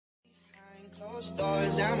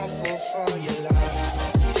Stars, I'm a fool for your love.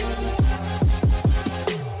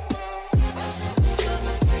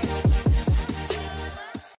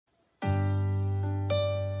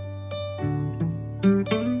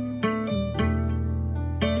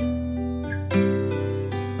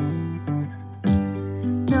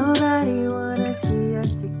 Nobody wanna see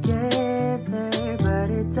us together, but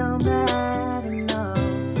it don't matter, no.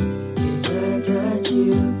 'Cause I got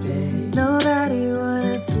you, babe. Nobody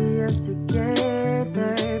wanna see us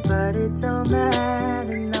together, but it don't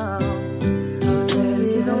matter, no. Oh yes,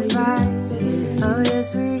 we gon' fight. Oh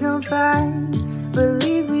yes, we gon' fight.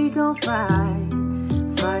 Believe we gon' fight.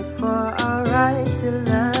 Fight for our right to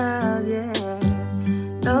love, yeah.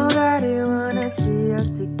 Nobody wanna see us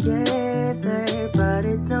together, but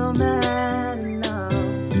it don't matter, no.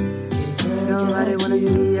 Nobody wanna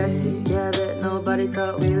see us together. Nobody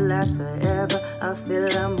thought we'd last forever. I feel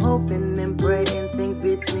it, I'm hoping and praying things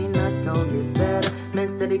between us gon' get better. Men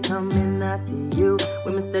steady coming after you,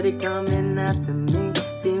 women steady coming after me.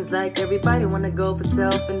 Seems like everybody wanna go for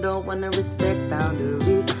self and don't wanna respect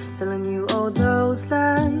boundaries. Telling you all those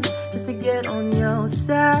lies just to get on your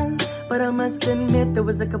side. But I must admit there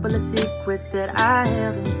was a couple of secrets that I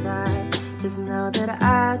have inside. Just now that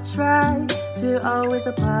I try to always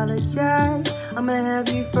apologize, I'ma have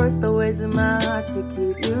you first always in my heart to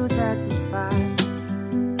keep you satisfied.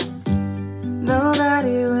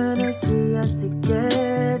 Nobody wanna see us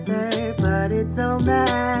together, but it don't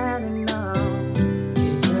matter, no.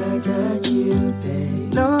 'Cause I got you,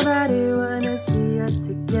 babe. Nobody wanna see us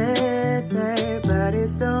together, but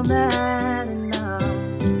it don't matter, no.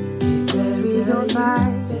 'Cause yes, we gon'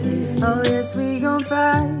 fight. Oh yes, we gon'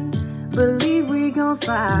 fight. Believe we gon'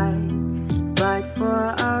 fight. Fight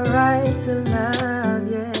for our right to love,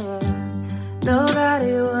 yeah.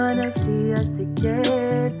 Nobody wanna see us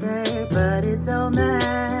together, but it don't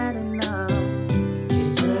matter, no.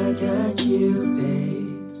 'Cause I got you, babe.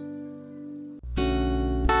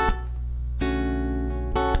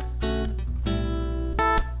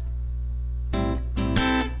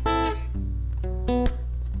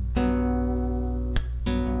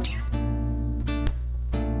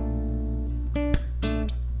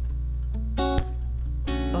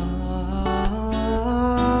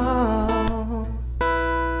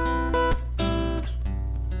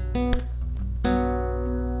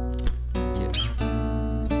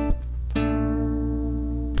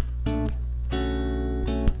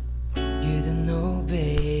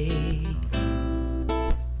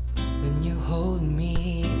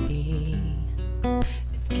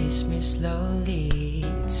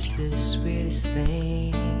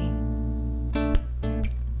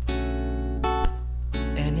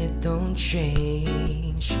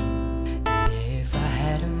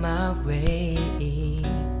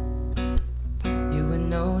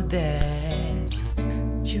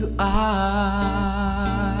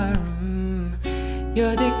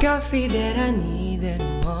 That I need and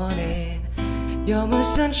wanted. You're my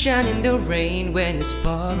sunshine in the rain when it's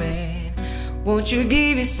pouring. Won't you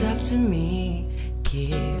give yourself to me?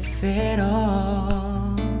 Give it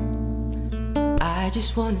all. I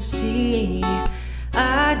just wanna see.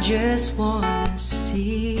 I just wanna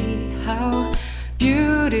see how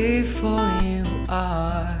beautiful you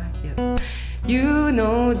are. You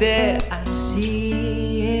know that I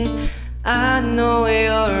see it. I know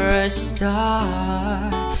you're a star.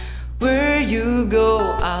 Where you go,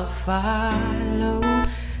 I'll follow,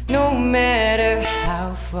 no matter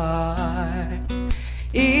how far.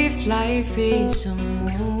 If life is a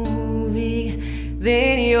movie,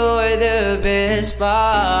 then you're the best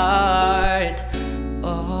part.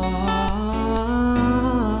 Oh,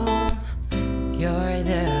 you're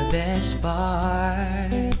the best part.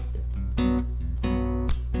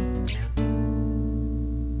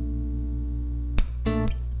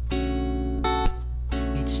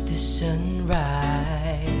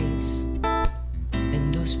 Sunrise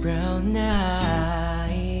and those brown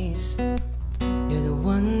eyes. You're the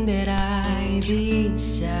one that I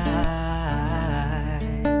desire.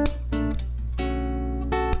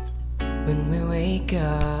 When we wake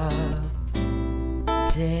up,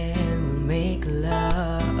 then we make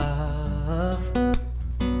love.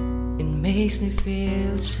 It makes me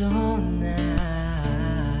feel so nice.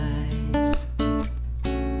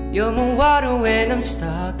 You're my water when I'm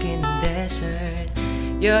stuck in the desert.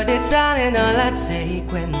 You're the talent all I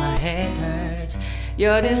take when my head hurts.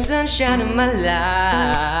 You're the sunshine of my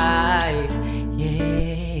life,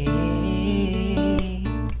 yeah.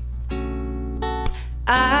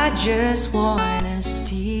 I just wanna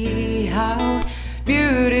see how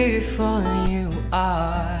beautiful you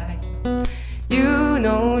are. You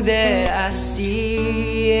know that I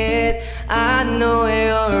see it. I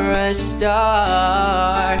a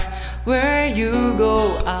star. Where you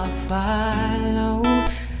go, I'll follow,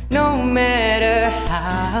 no matter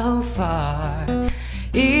how far.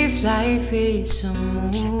 If life is a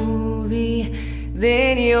movie,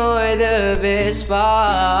 then you're the best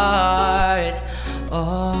part.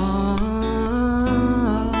 Oh,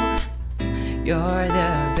 you're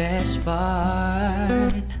the best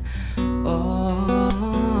part. Oh,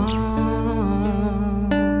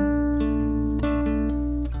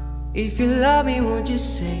 if you love me, won't you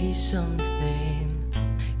say something?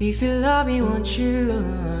 If you love me, won't you?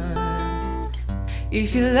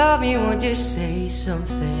 If you love me, won't you say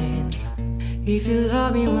something? If you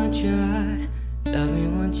love me, won't you? Love me,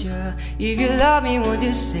 won't you? If you love me, won't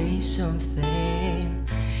you say something?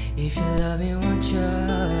 If you love me, won't you?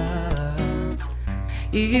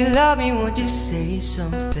 If you love me, won't you say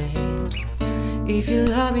something? If you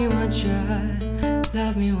love me, won't you?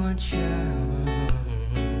 Love me, won't you?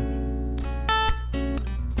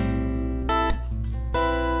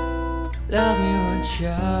 Love me, won't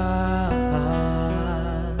you?